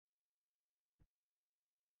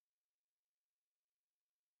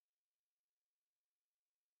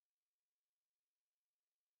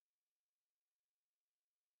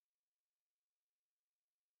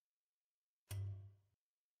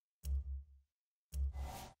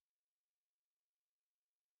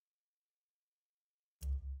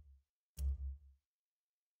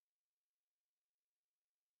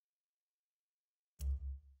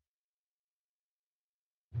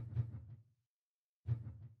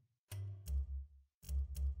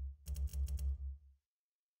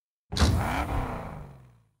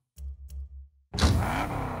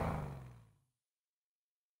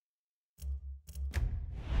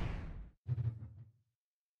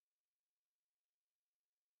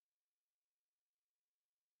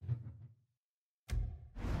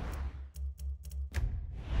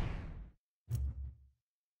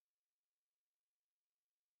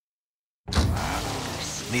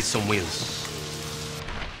Need some wheels.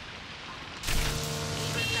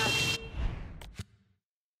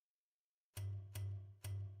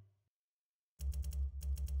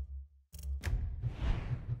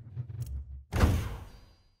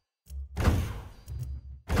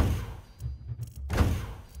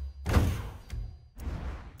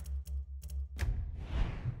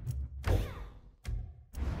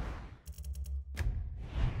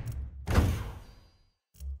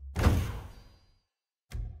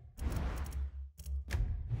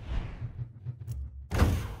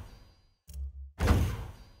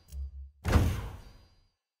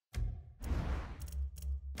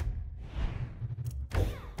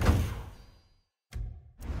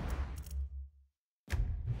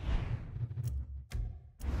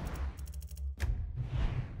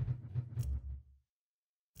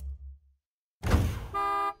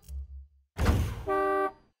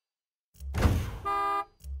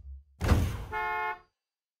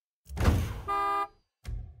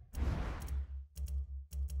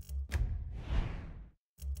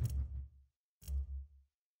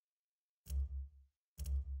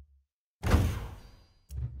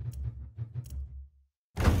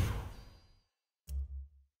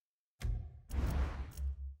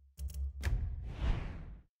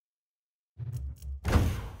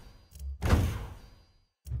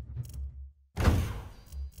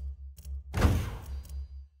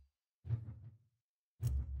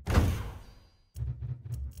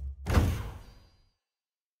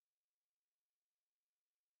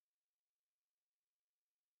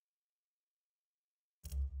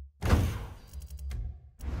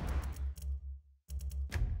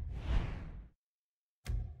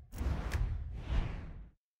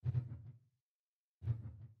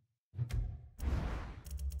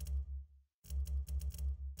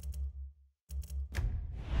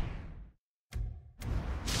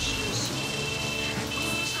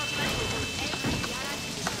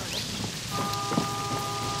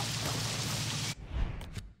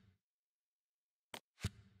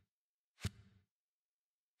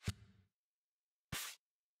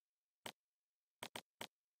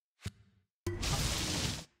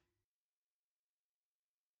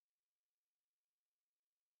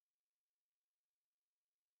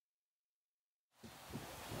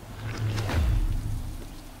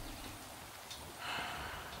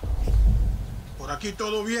 Aquí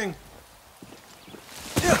todo bien.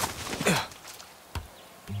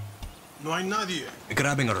 No hay nadie.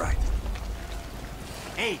 Grabbing a ride.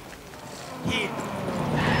 Hey, here.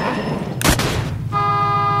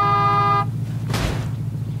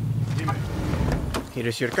 Dime.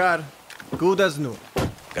 Here's your car. Good as new.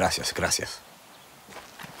 Gracias, gracias.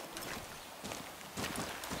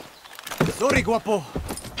 Sorry, guapo.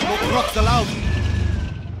 No rocks allowed.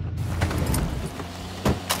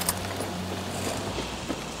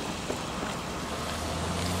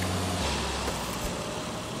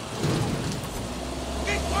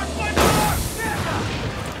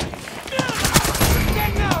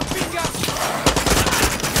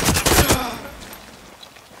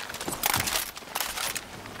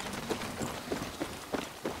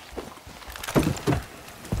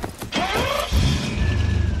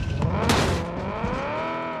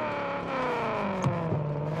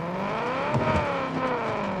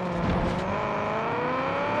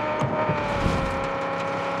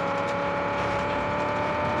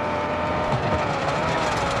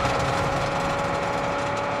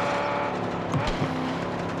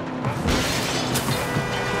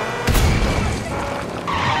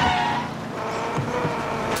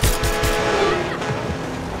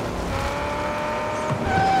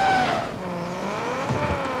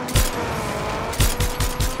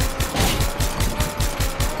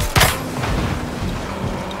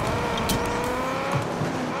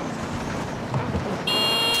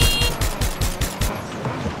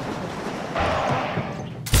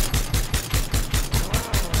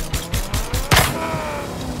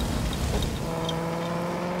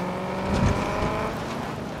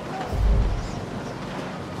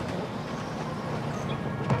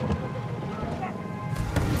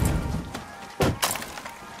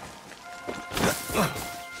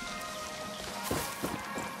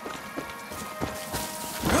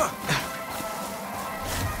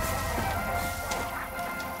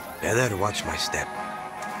 Better watch my step.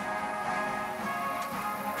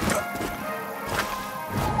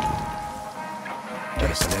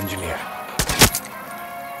 There's an engineer.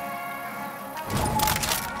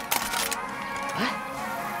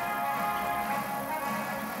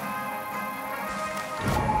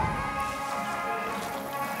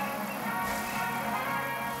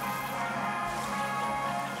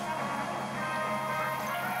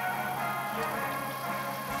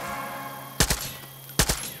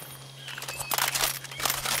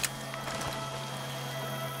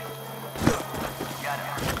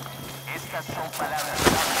 Estas son palabras de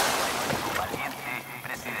nuestro valiente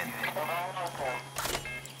presidente.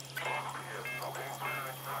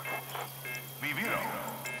 Viviro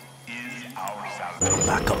is our salvation.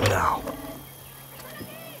 Back up now.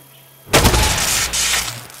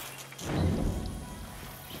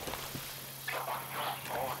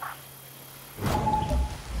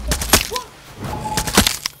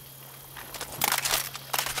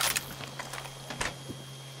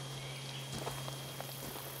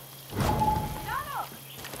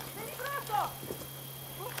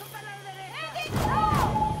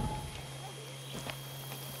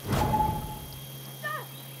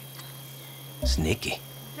 Sneaky.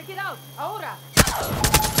 Check it out, ahora.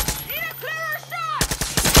 Need a clearer shot!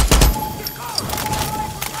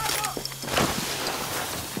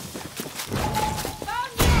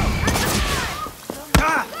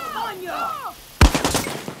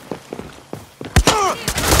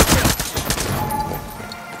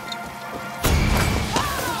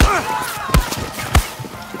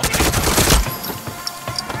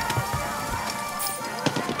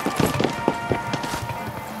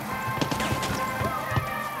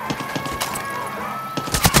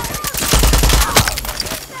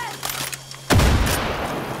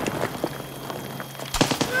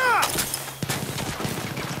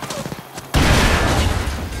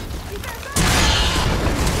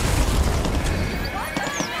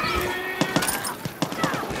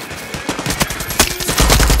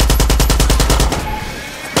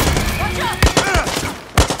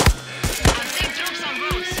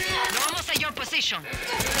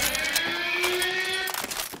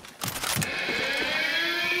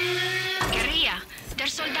 Guerrilla,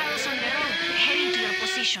 there's soldados on the road, heading to your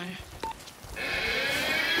position.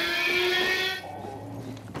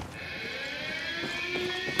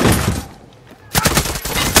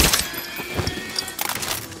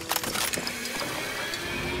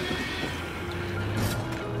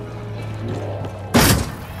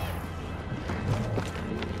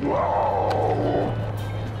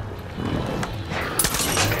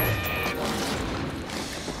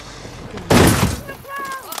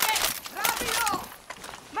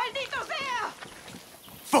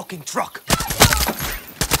 Fucking truck!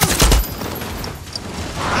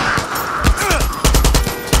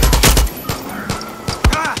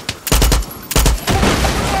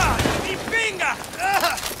 ¡Mi pinga!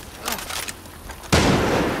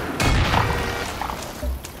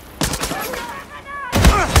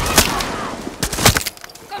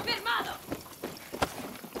 ¡Confirmado!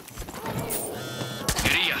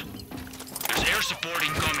 Guerrilla, there's air support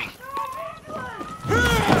incoming.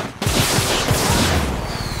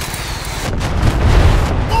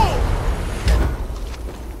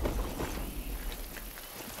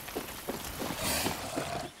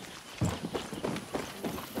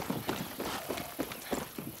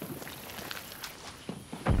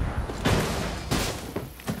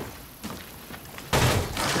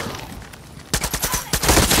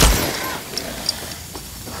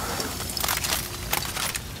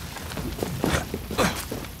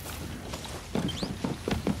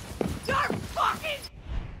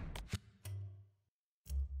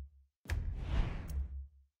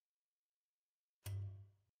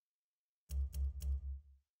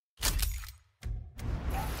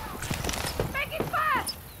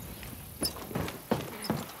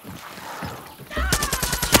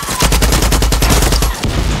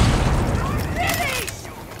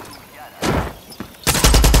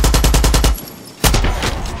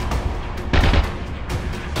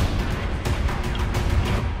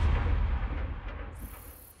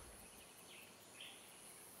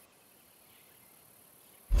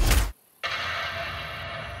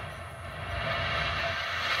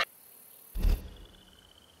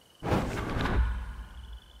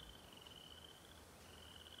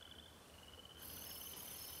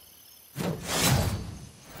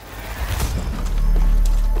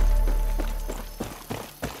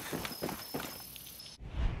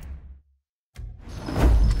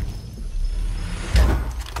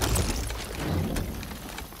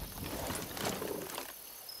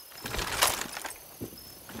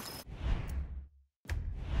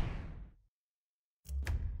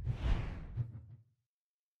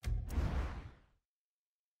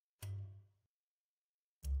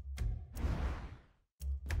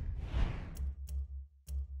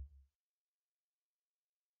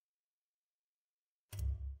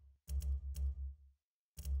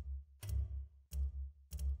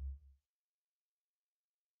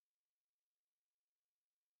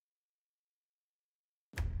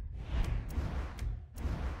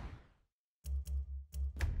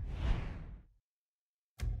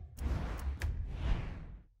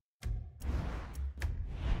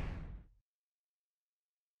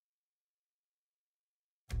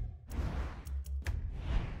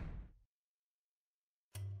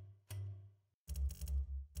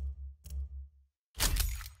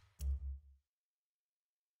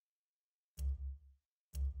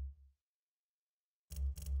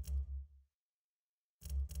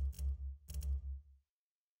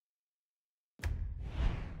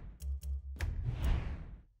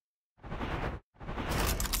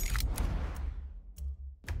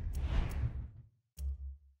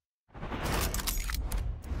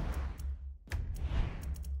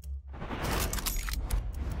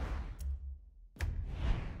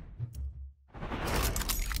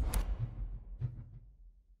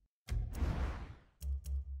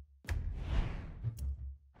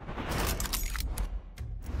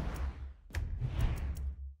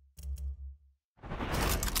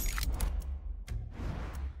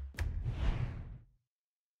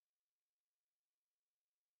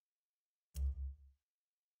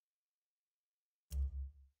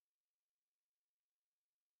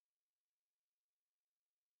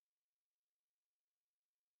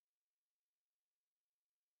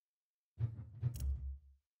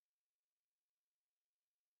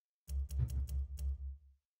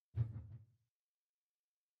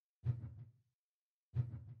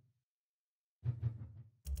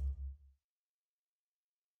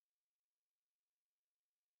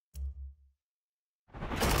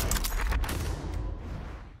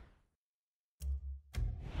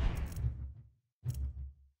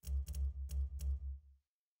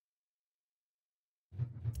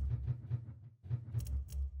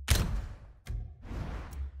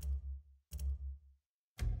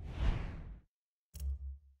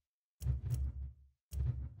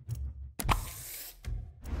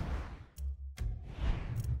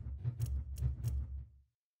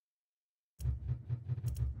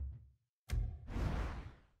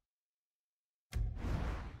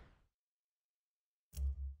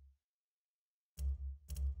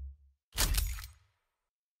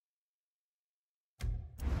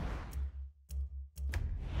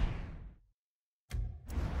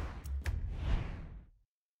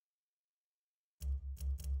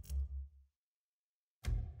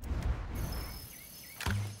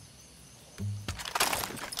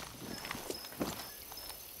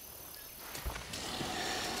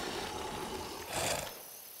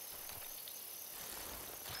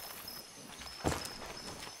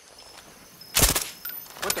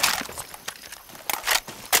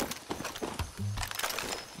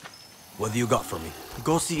 What do you got for me?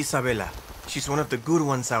 Go see Isabela. She's one of the good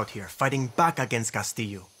ones out here, fighting back against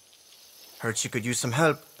Castillo. Heard she could use some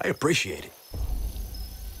help. I appreciate it.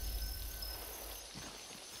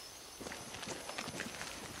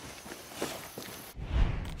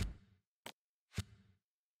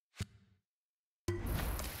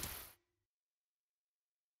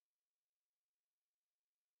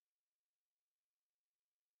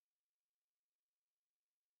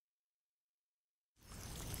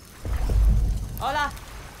 Hola.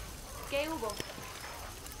 ¿Qué hubo?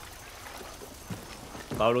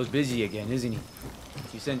 Paolo's busy again, isn't he?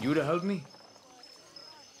 He sent you to help me?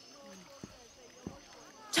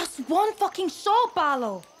 Just one fucking show,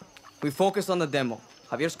 Paolo. We focus on the demo.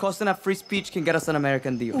 Javier's costing at free speech can get us an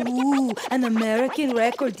American deal. Ooh, an American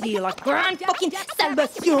record deal. A grand fucking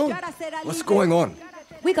salvación. What's going on?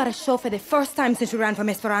 We got a show for the first time since we ran from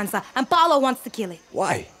Esperanza, and Paolo wants to kill it.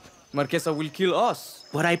 Why? Marquesa will kill us.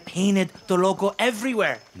 But I painted the logo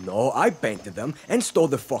everywhere. No, I painted them and stole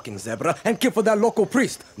the fucking zebra and killed for that local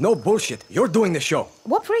priest. No bullshit. You're doing the show.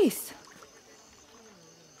 What priest?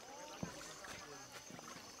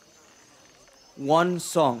 One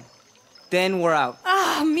song. Then we're out.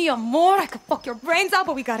 Ah, mi amor, I could fuck your brains out,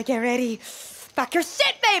 but we gotta get ready. Pack your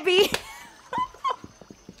shit, baby!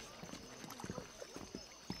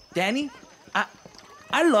 Danny,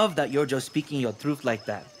 I love that you're just speaking your truth like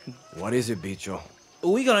that. What is it, Bicho?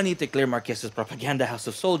 We're gonna need to clear Marquesa's propaganda house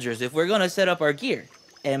of soldiers if we're gonna set up our gear.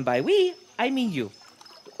 And by we, I mean you.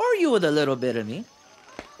 Or you with a little bit of me.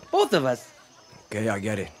 Both of us. Okay, I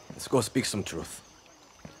get it. Let's go speak some truth.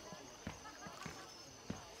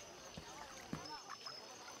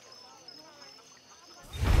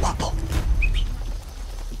 Guapo.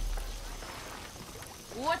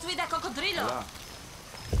 What's with that cocodrilo?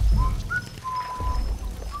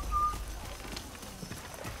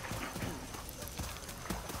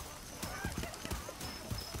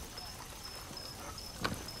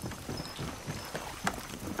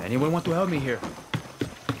 Anyone want to help me here?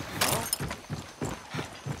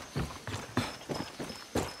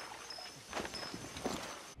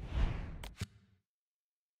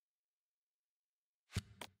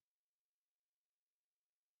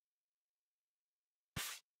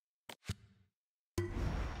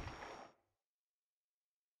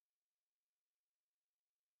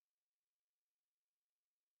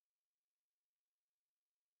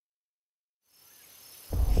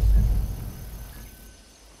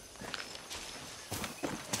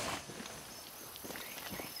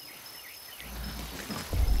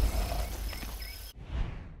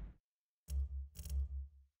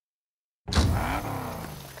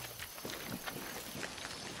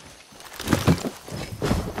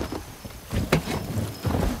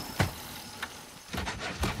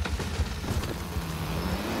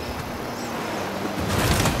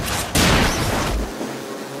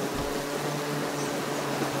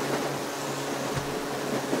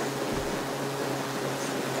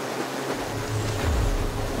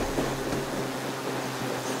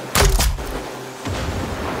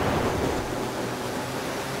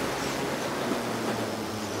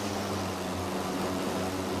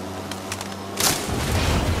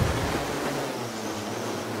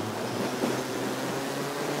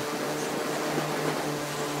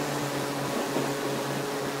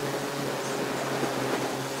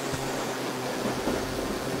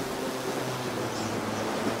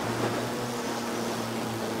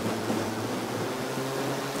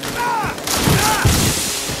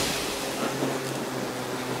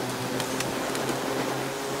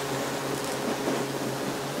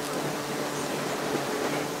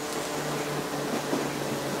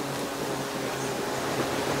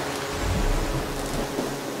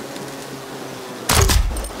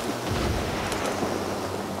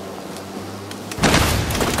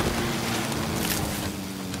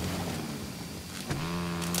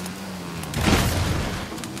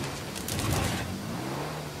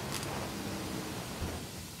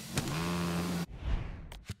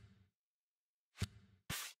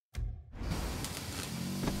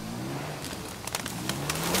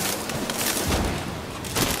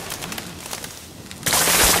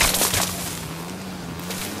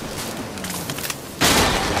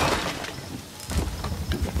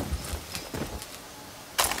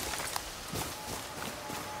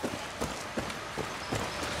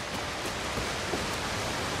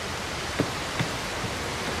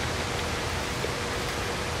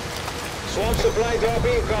 Swamp supply drop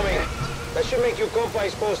incoming. That should make you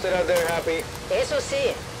compis posted out there happy. Eso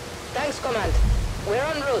sí. Thanks, Command. We're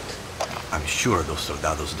en route. I'm sure those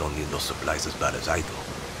soldados don't need those supplies as bad as I do.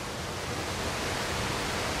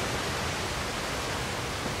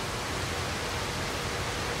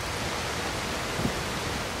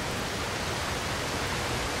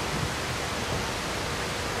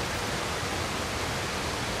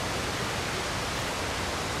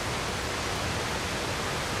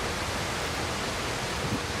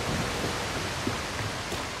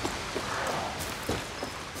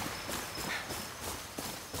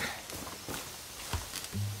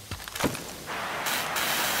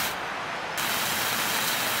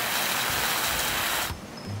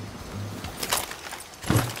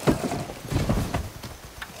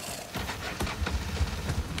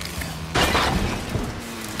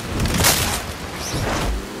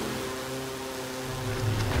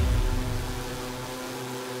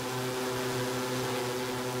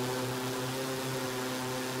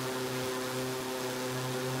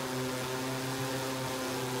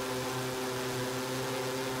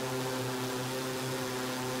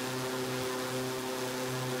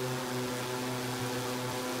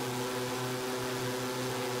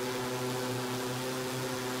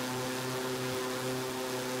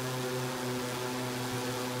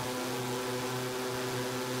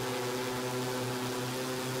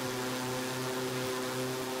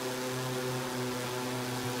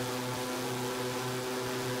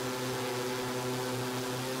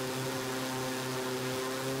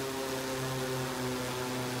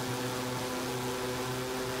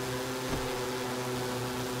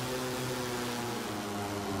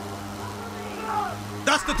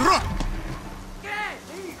 bastard, run!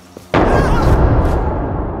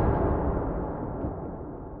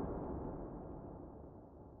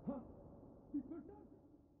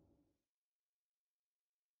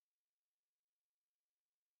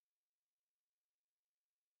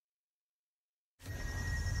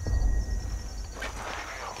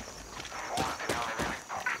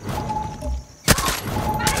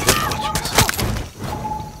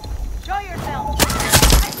 Show yourself.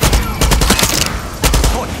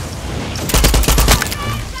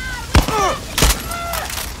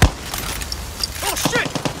 Oh shit!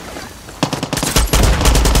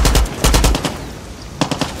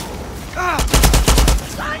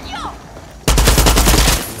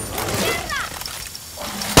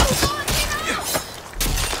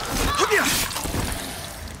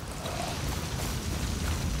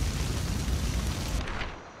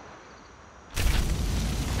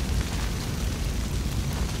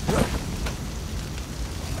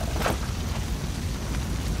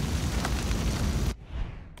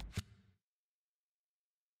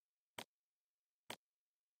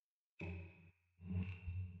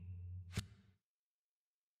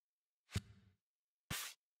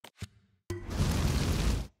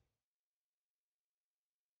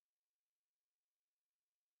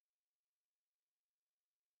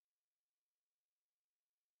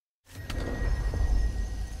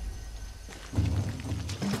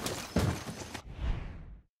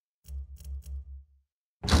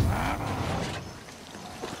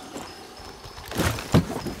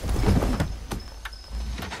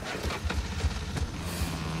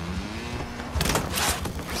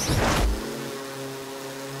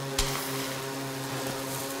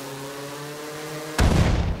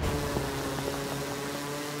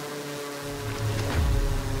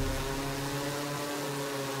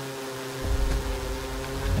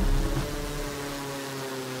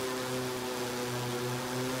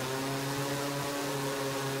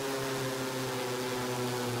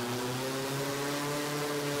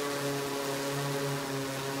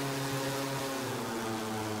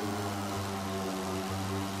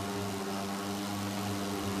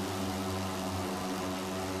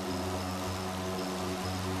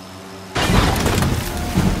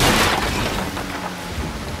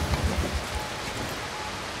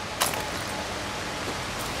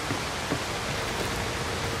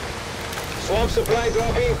 Swamp supply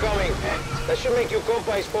drop incoming. That should make you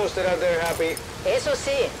companies posted out there happy. Eso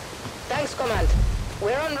sí. Thanks, Command.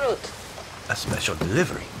 We're en route. A special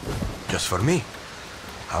delivery. Just for me.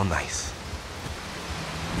 How nice.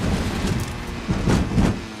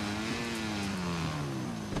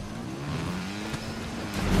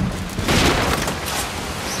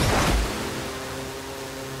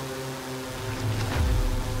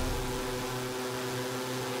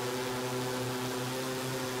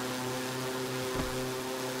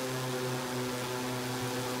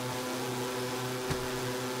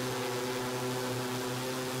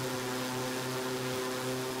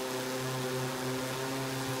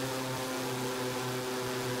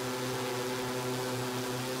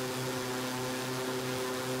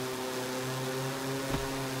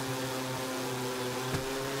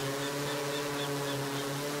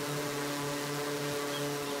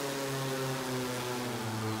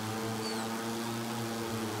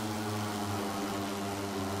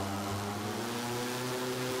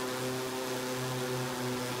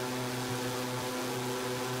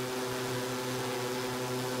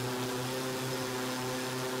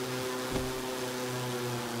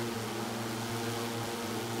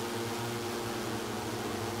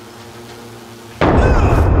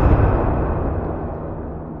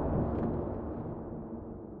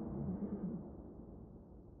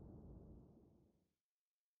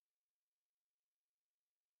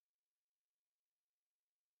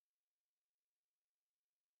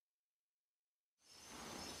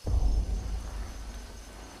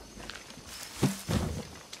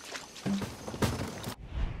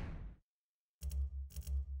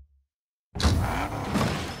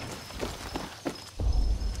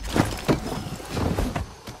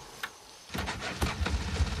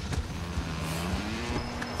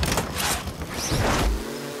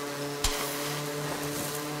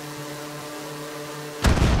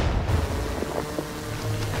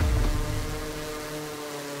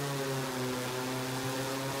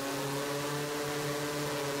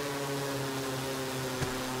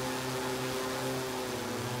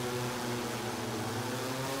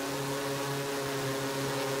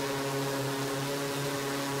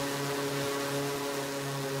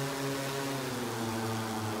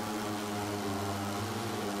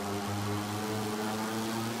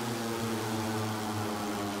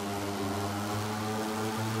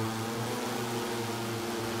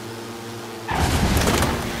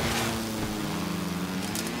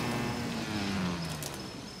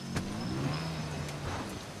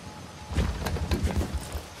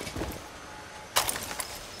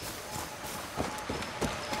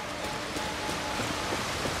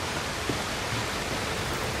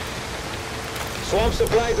 Swamp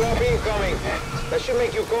supply drop incoming. That should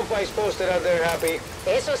make you companies posted out there happy.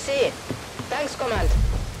 Eso sí. Thanks, Command.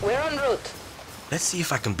 We're en route. Let's see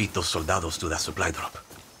if I can beat those soldados to that supply drop.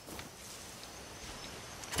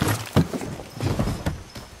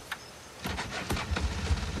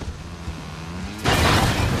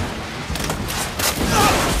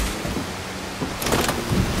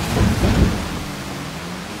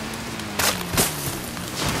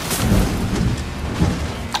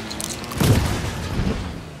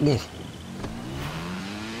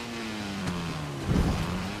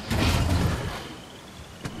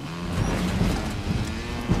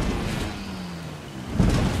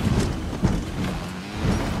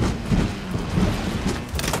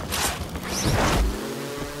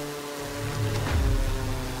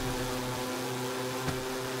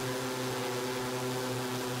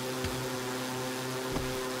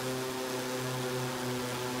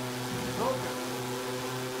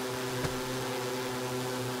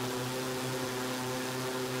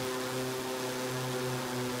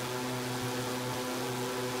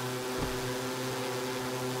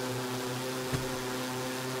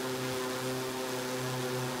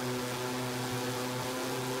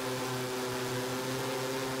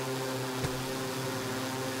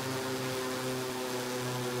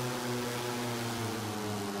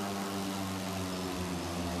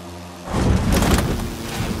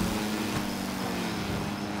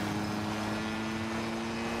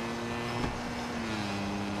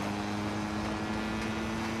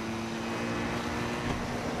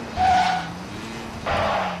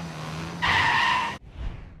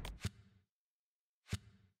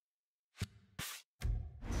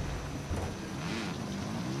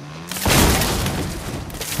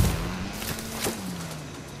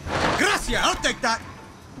 Yeah, I'll take that.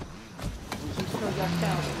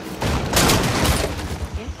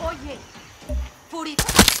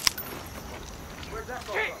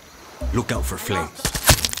 Look out for flames.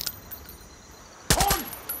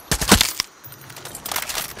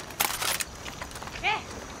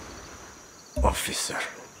 Officer.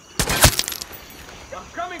 I'm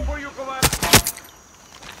coming for you, Command.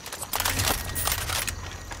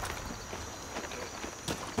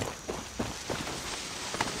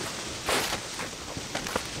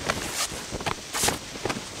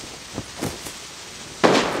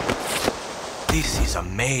 This is a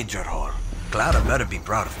major haul. Clara better be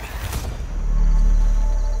proud of me.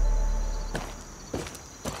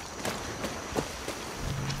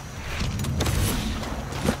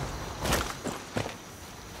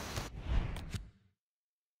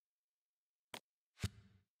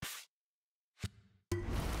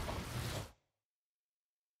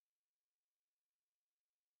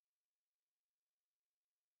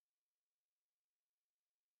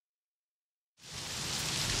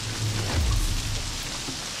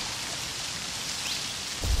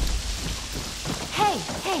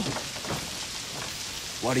 Hey!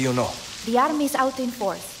 What do you know? The army's out in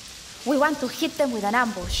force. We want to hit them with an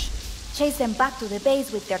ambush. Chase them back to the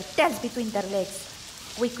base with their tails between their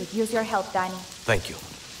legs. We could use your help, Danny. Thank you.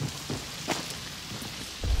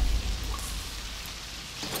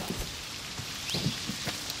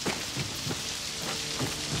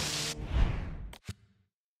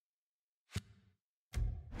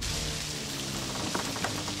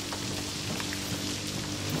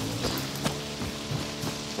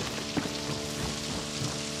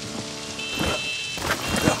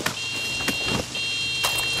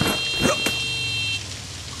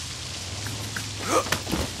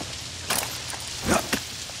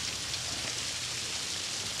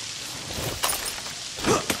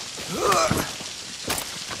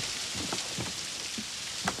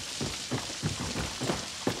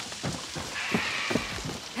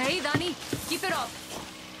 Hey, Danny, keep it up.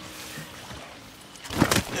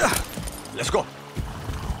 Let's go.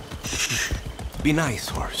 Be nice,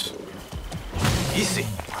 horse. Easy.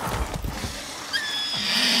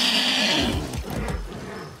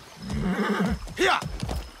 Here!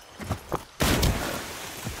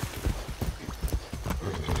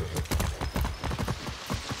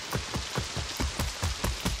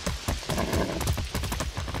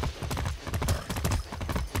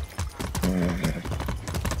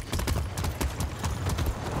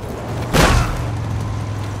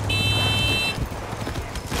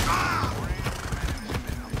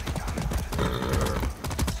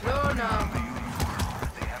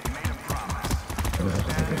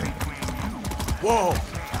 Whoa!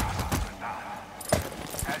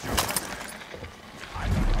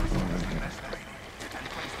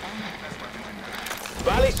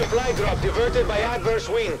 Valley supply drop diverted by adverse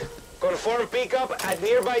wind. Confirm pickup at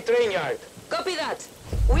nearby train yard. Copy that.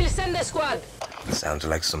 We'll send a squad. Sounds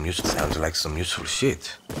like some useful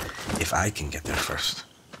shit. If I can get there first.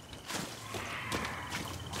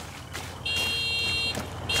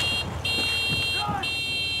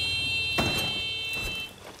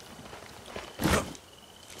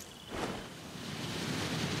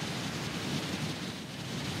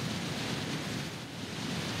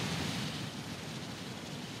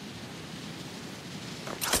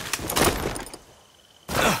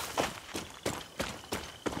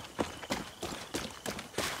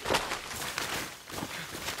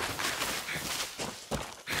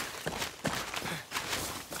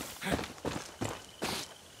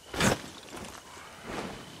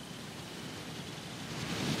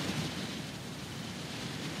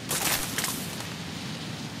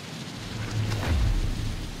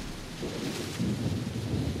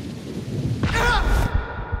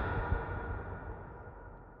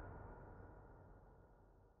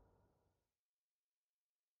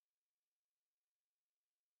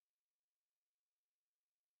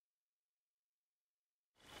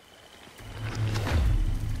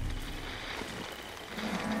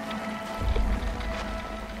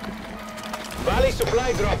 Valley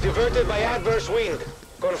supply drop diverted by adverse wind.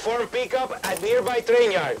 Confirm pickup at nearby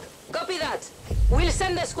train yard. Copy that. We'll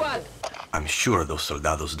send a squad. I'm sure those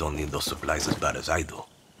soldados don't need those supplies as bad as I do.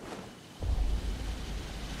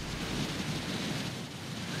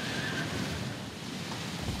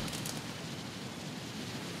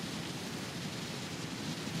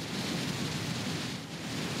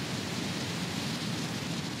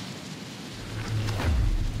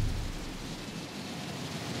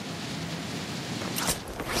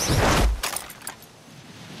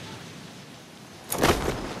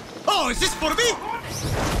 Oh, is this for me?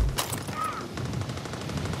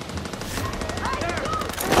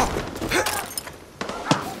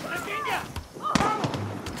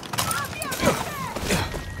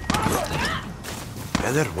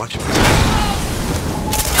 Better watch me.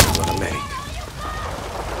 I'm not a medic.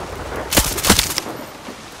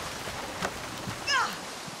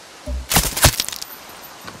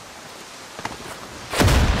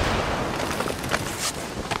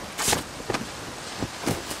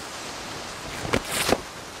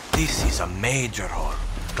 This is a major hole.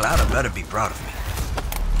 Clara better be proud of me.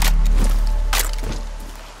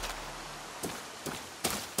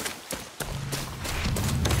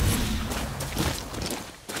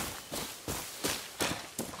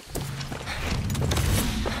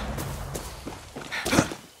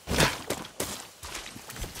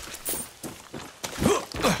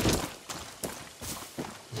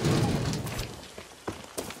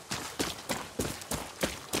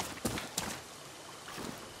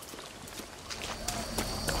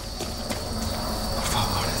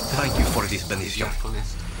 Thank you for this bendición.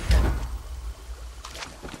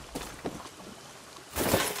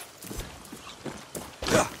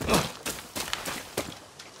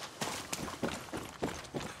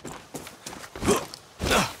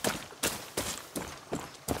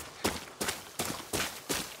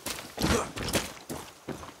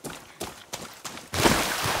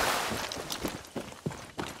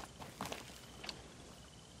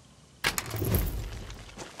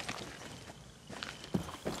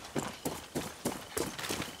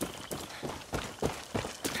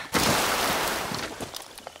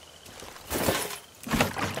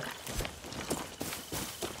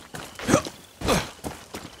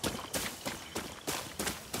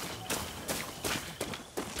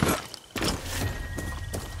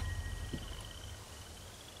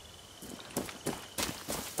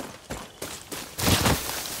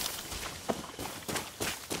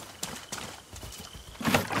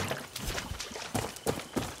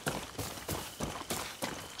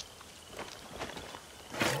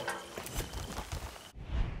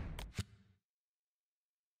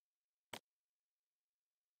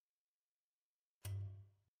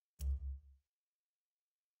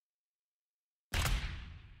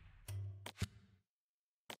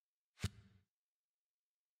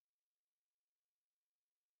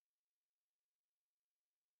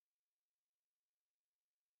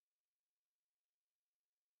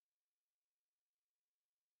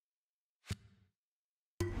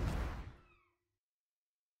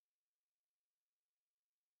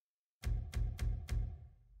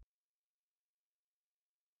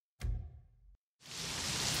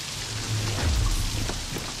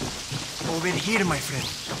 Over here, my friend.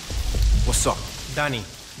 What's up? Danny,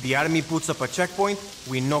 the army puts up a checkpoint,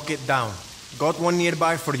 we knock it down. Got one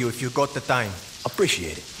nearby for you if you got the time.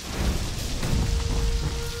 Appreciate it.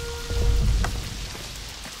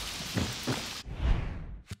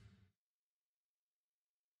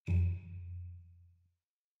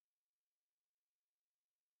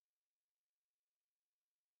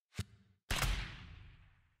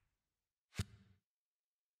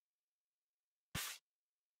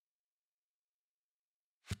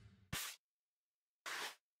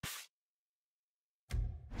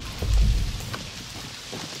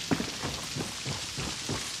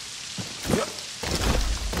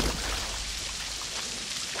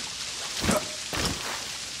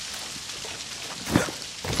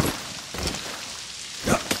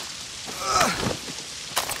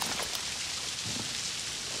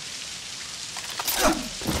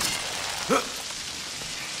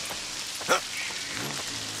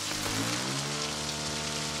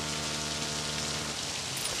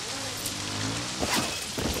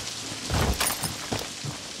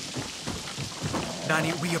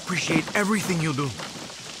 Danny, we appreciate everything you do.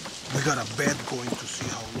 We got a bet going to see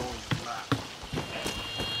how long it lasts.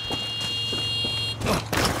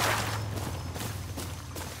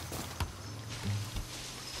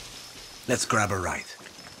 Let's grab a ride.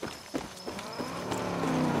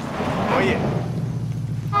 Oye.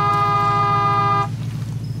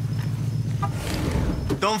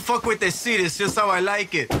 Don't fuck with the seat, it's just how I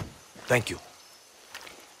like it. Thank you.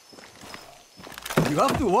 You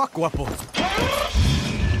have to walk, guapo.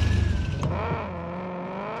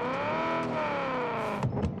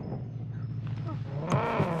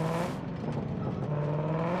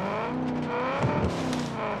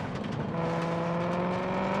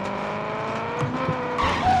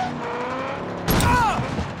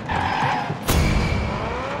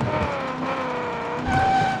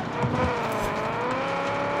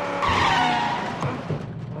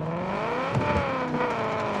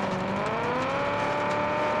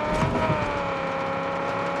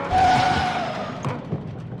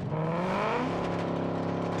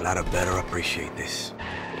 Clara better appreciate this.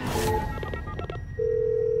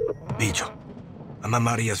 Bijo, I'm at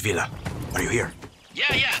Maria's villa. Are you here?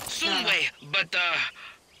 Yeah, soon way. But,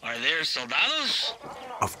 are there soldados?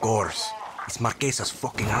 Of course. It's Marquesa's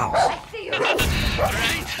fucking house.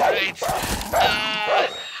 Right.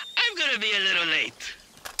 I'm gonna be a little late.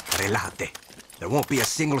 Relájate. There won't be a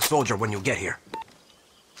single soldier when you get here.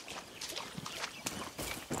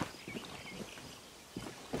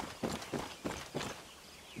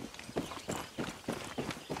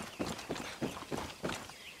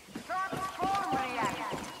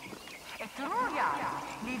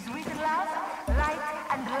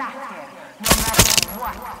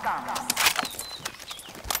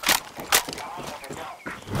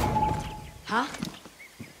 Huh?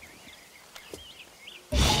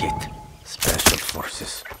 Shit. Special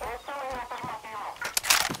forces.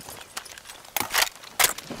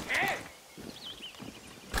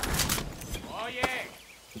 Oye,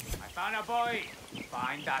 I found a boy.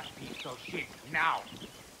 Find that piece of shit now.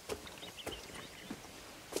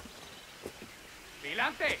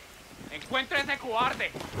 Vigilante, encuentra ese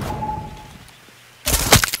cobarde.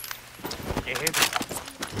 ¿Qué es eso?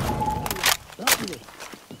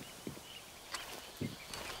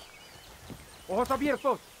 Ojos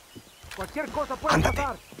abiertos. Cualquier cosa puede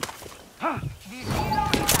pasar. ¡Ah!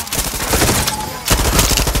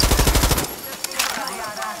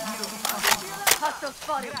 Hostile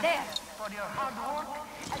spotted there. For your hard work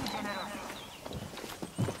and generosity.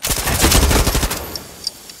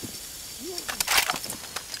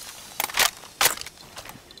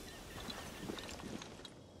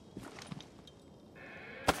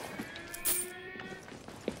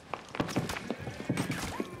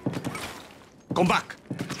 Come back.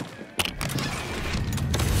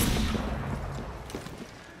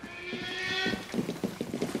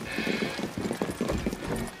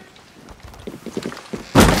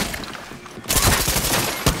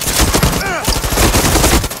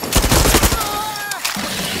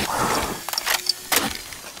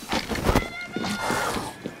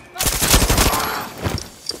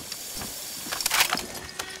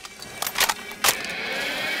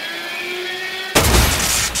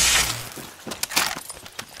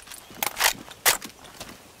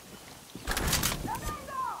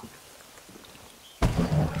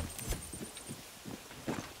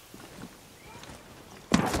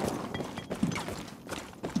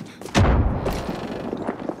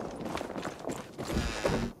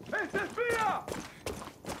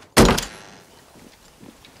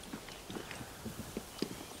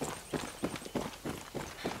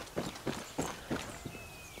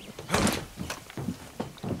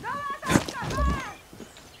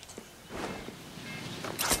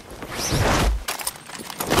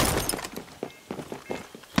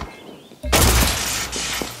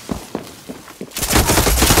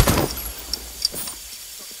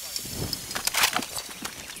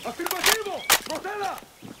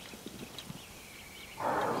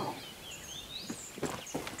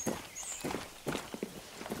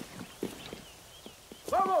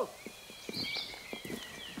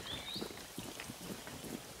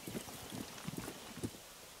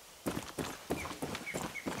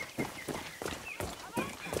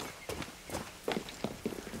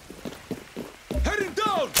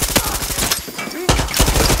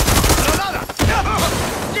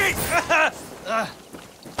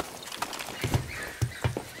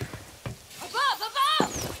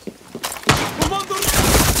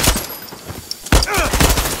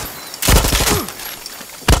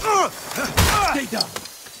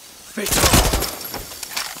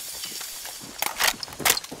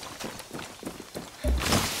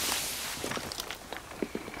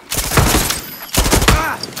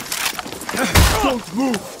 Don't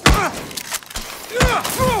move!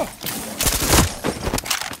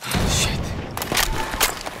 Shit.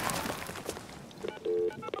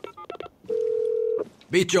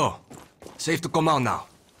 Bicho, safe to come out now.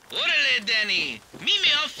 Orale, Danny. Meet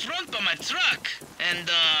me out front by my truck.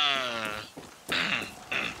 And,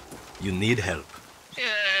 You need help.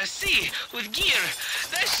 see, with gear,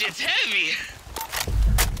 that shit's heavy.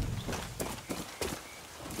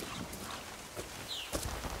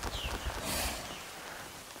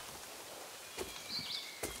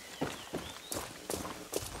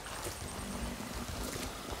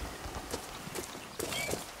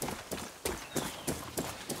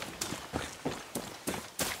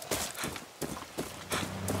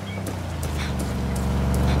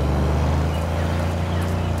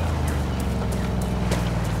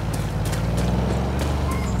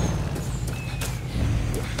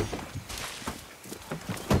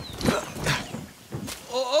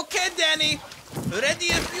 Okay, Danny. Ready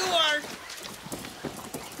if you are.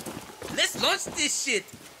 Let's launch this shit.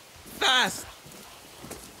 Fast.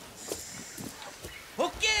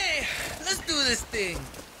 Okay, let's do this thing.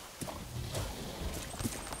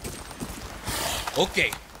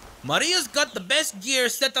 Okay, Maria's got the best gear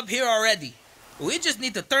set up here already. We just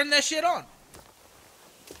need to turn that shit on.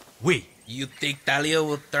 You think Talia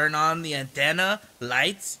will turn on the antenna,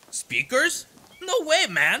 lights, speakers? No way,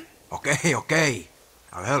 man. Okay.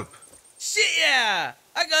 I'll help. Shit, yeah!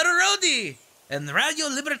 I got a roadie! And Radio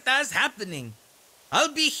Libertad's happening.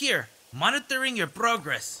 I'll be here, monitoring your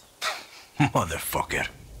progress. Motherfucker.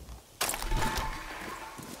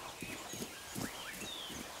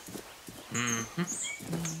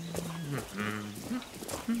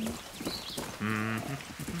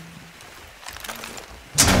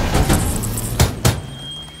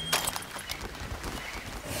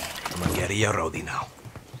 I'm a guerrilla roadie now.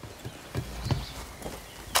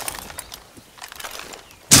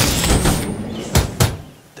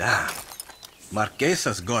 Damn.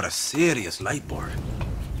 Marquesa's got a serious light board.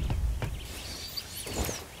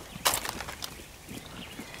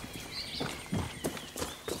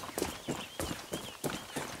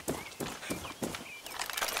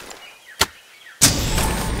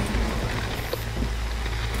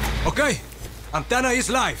 Okay, antenna is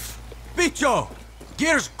live. Bicho,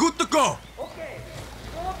 gear's good to go. Okay,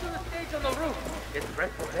 go up to the stage on the roof. It's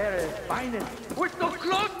Fresco Jerez's finest. We're so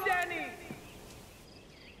close, Danny!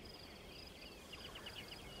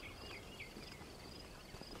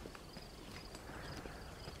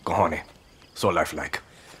 Cojones. So lifelike.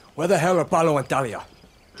 Where the hell are Paulo and Talia?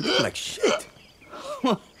 Look like shit.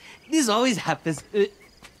 This always happens.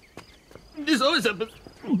 This always happens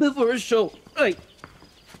before a show. Like.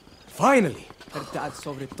 Finally. Verdad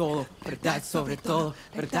sobre todo, verdad sobre todo,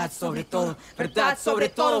 verdad sobre todo, verdad sobre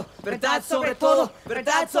todo, verdad sobre todo,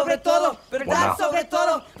 verdad sobre todo, verdad sobre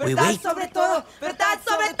todo, verdad sobre todo, verdad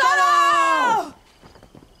sobre todo.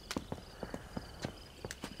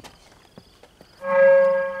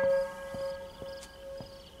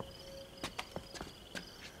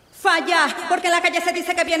 Falla, porque en la calle se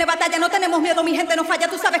dice que viene batalla. No tenemos miedo, mi gente no falla.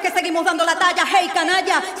 Tú sabes que seguimos dando la talla. Hey,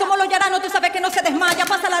 canalla, somos los yaranos, tú sabes que no se desmaya.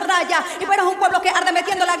 Pasa la raya, y pero es un pueblo que arde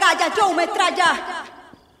metiendo la galla. Joe metralla.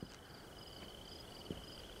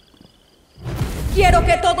 Quiero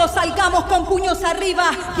que todos salgamos con puños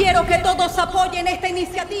arriba. Quiero que todos apoyen esta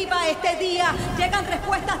iniciativa. Este día llegan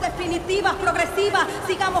respuestas definitivas, progresivas.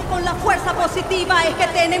 Sigamos con la fuerza positiva. Es que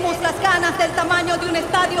tenemos las ganas del tamaño de un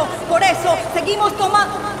estadio. Por eso seguimos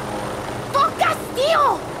tomando... ¡Fuck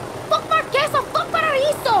Castillo! ¡Fuck Marquesa! ¡Fuck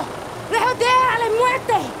Paraíso! ¡Le joder a la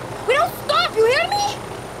muerte! We don't stop, you hear me?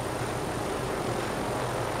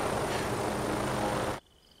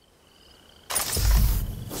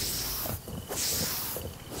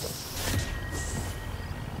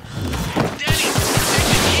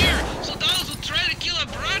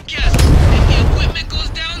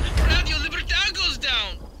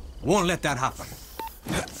 Won't let that happen.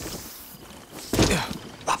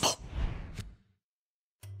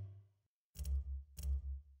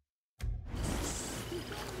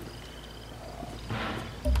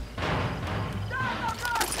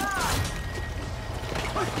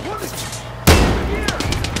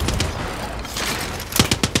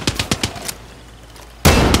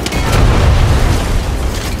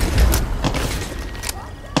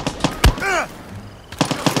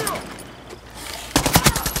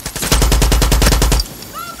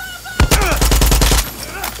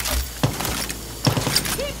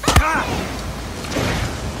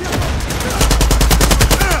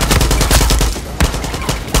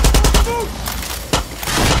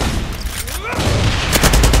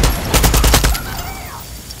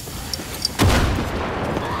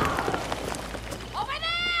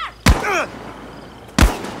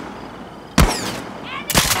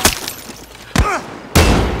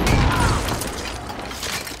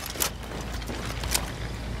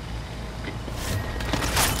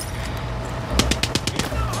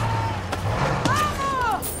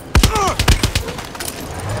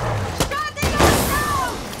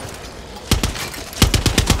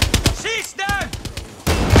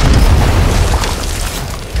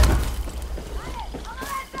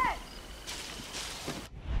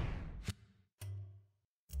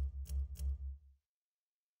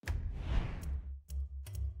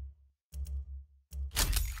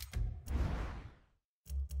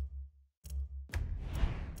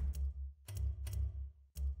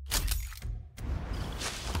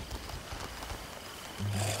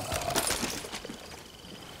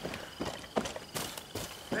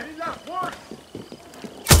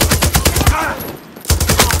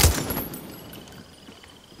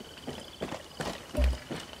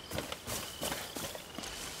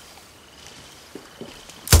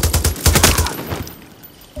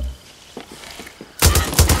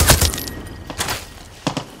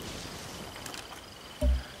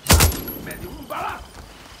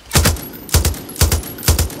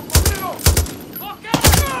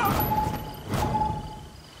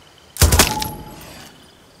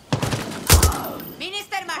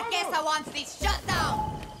 Minister Marquesa wants this shut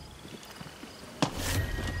down!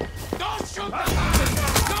 Don't shoot them!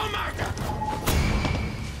 No, Marca!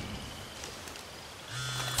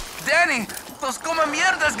 Danny, those come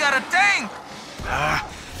mierdas got a tank! Ah,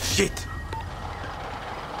 shit.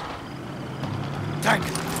 Tank,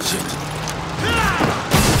 shit.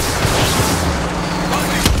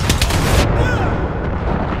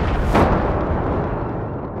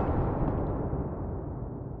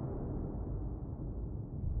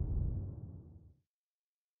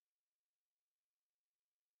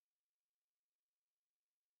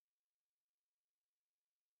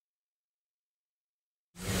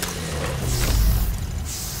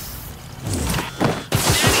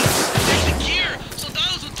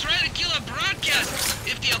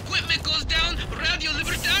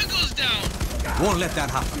 Won't let that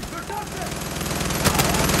happen.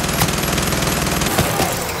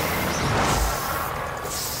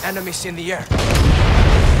 Enemies in the air.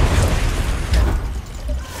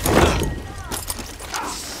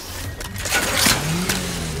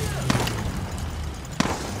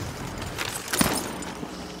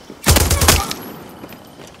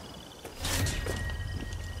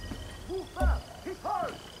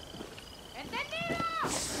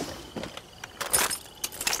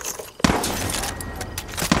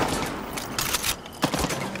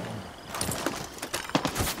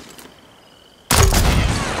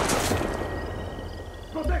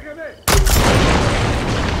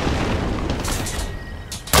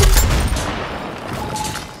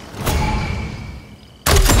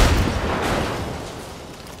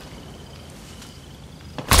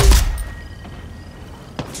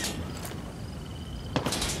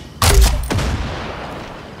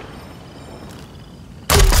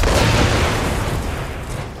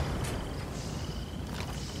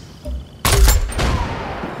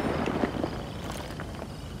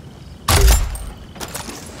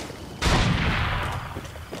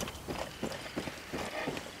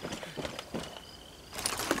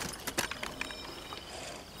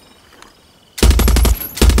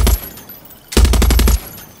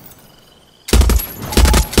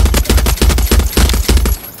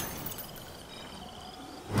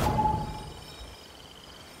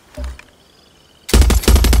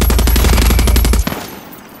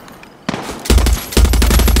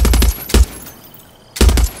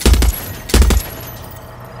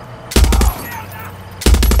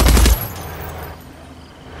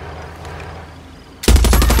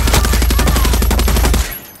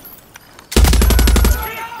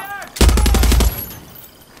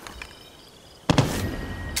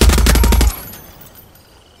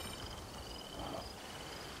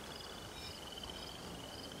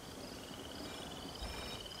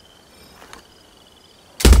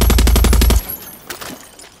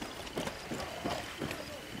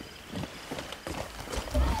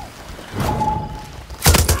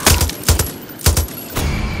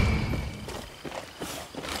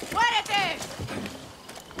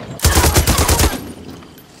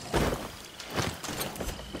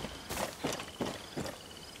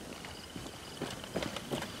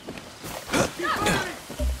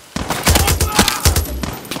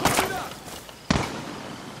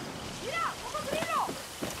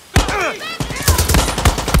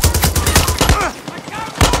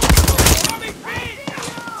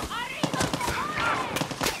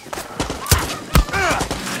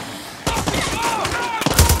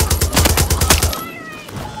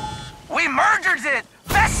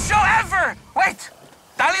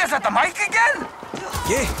 Dahlia's at the mic again?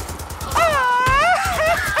 Yeah.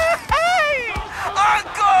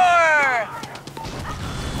 Encore!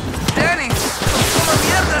 Danny, Como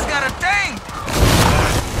Mierda's got a tank!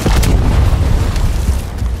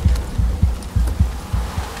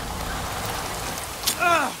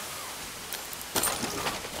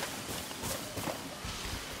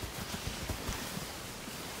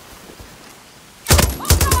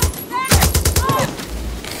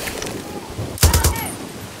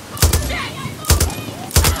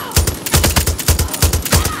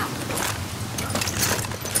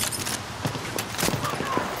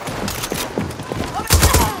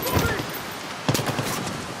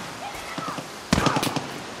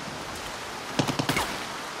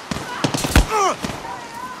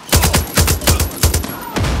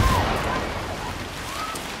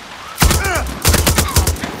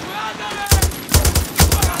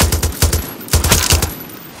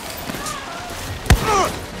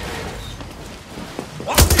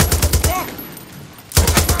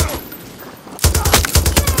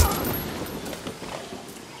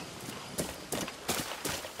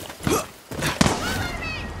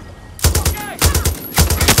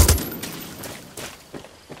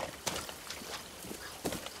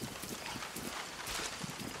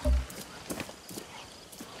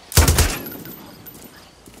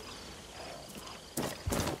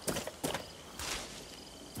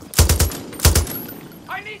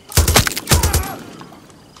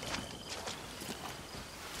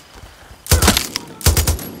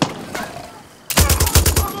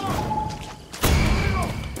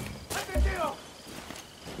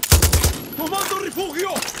 ¡Tomando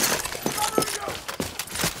refugio!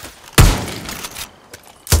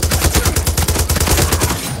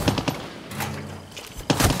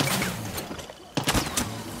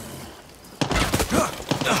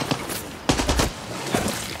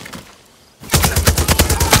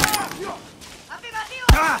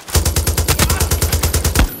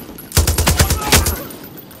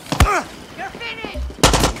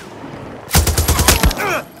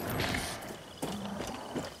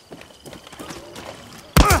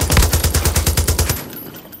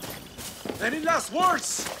 Any last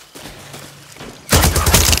words?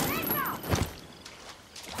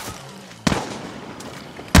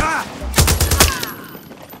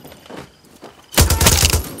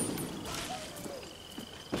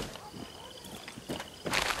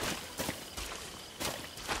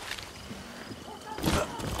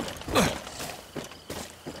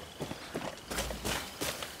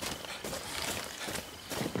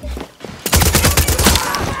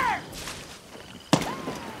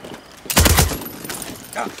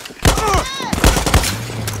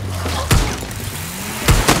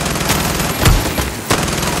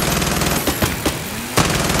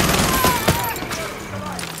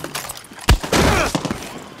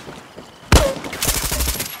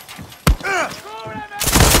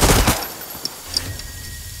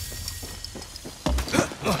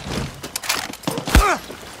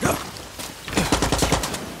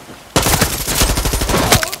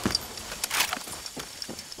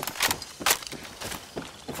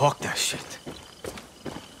 Fuck that shit.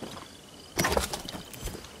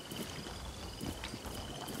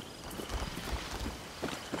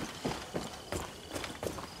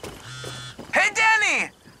 Hey, Danny!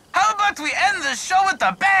 How about we end the show with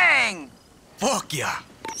a bang? Fuck yeah.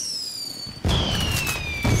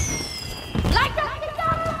 Like that,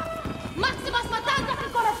 Maximus Matanzas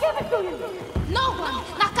is gonna give it to you. No one,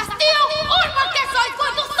 not Castillo or Marquesa, is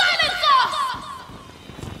going to silence us!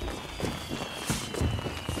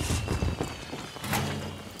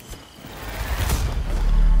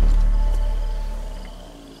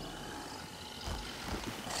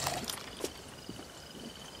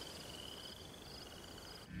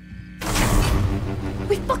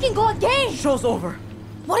 We fucking go again! Show's over.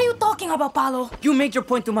 What are you talking about, Paulo? You made your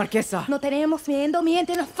point to Marquesa. No tenemos miedo,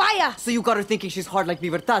 mienten, fire! So you got her thinking she's hard like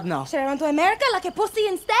Libertad now. Should I run to America like a pussy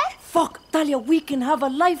instead? Fuck, Talia, we can have a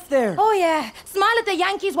life there. Oh yeah, smile at the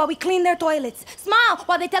Yankees while we clean their toilets. Smile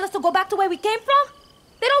while they tell us to go back to where we came from.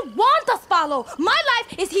 They don't want us, Paulo. My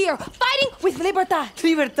life is here, fighting with Libertad.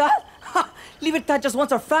 Libertad? Ha! Libertad just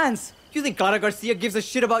wants our fans. You think Clara Garcia gives a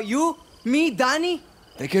shit about you? Me, Danny?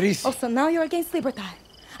 Take it easy. Oh, so now you're against Libertad.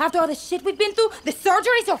 After all the shit we've been through, the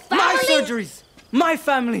surgeries, your family... My surgeries! My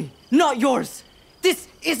family, not yours. This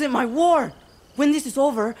isn't my war. When this is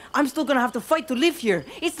over, I'm still gonna have to fight to live here.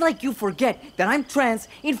 It's like you forget that I'm trans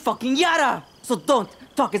in fucking Yara. So don't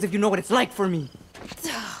talk as if you know what it's like for me.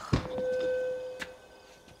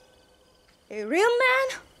 A real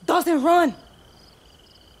man doesn't run.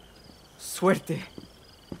 Suerte.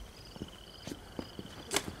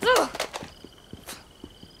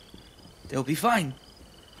 They'll be fine.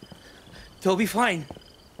 They'll be fine.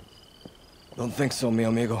 Don't think so, mi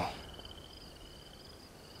amigo.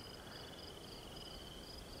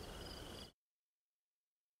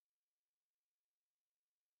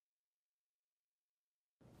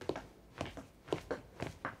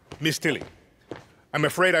 Miss Tilly, I'm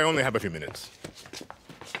afraid I only have a few minutes.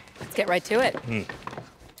 Let's get right to it.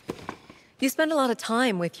 You spend a lot of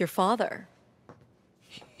time with your father.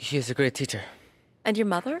 He is a great teacher. And your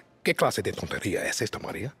mother? ¿Qué clase de tontería es esta,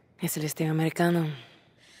 María? Es el estilo americano.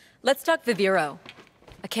 Let's talk Viviro,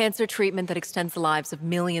 a cancer treatment that extends the lives of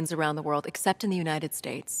millions around the world, except in the United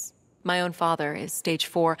States. My own father is stage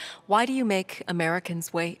 4. Why do you make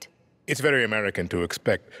Americans wait? It's very American to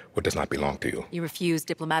expect what does not belong to you. You refuse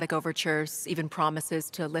diplomatic overtures, even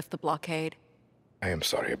promises to lift the blockade. I am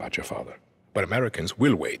sorry about your father, but Americans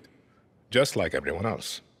will wait, just like everyone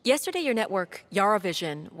else. Yesterday, your network, Yara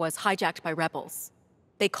Vision, was hijacked by rebels.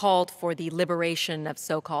 They called for the liberation of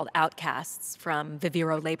so-called outcasts from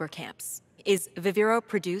Viviro labor camps. Is Viviro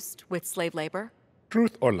produced with slave labor?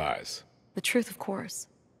 Truth or lies? The truth, of course.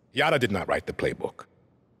 Yara did not write the playbook.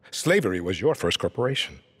 Slavery was your first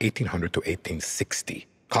corporation, 1800 to 1860.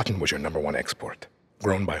 Cotton was your #1 export.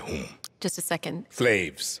 Grown by whom? Just a second.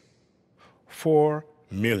 Slaves. 4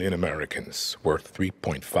 million Americans, worth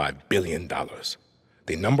 $3.5 billion.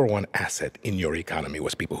 The #1 asset in your economy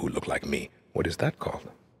was people who look like me. What is that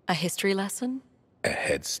called? A history lesson? A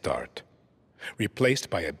head start. Replaced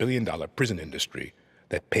by a billion-dollar prison industry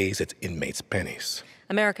that pays its inmates pennies.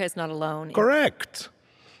 America is not alone. Correct.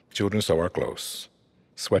 Children sew our clothes.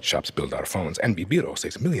 Sweatshops build our phones. And Viviro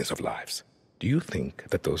saves millions of lives. Do you think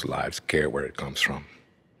that those lives care where it comes from?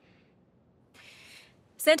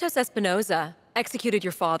 Santos Espinosa executed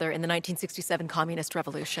your father in the 1967 Communist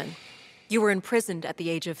Revolution. You were imprisoned at the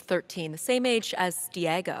age of 13, the same age as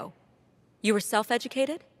Diego. You were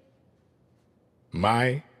self-educated?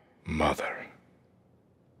 My mother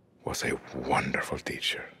was a wonderful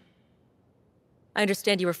teacher. I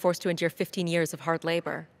understand you were forced to endure 15 years of hard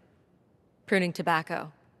labor. Pruning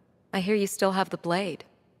tobacco. I hear you still have the blade.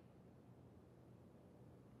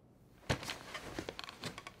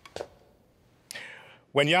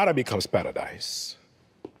 When Yara becomes paradise,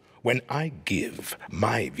 when I give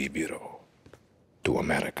my Viviro to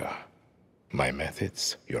America, my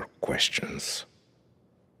methods, your questions,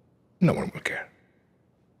 no one will care.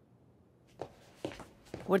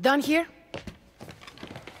 We're done here?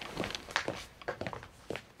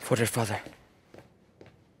 For their father.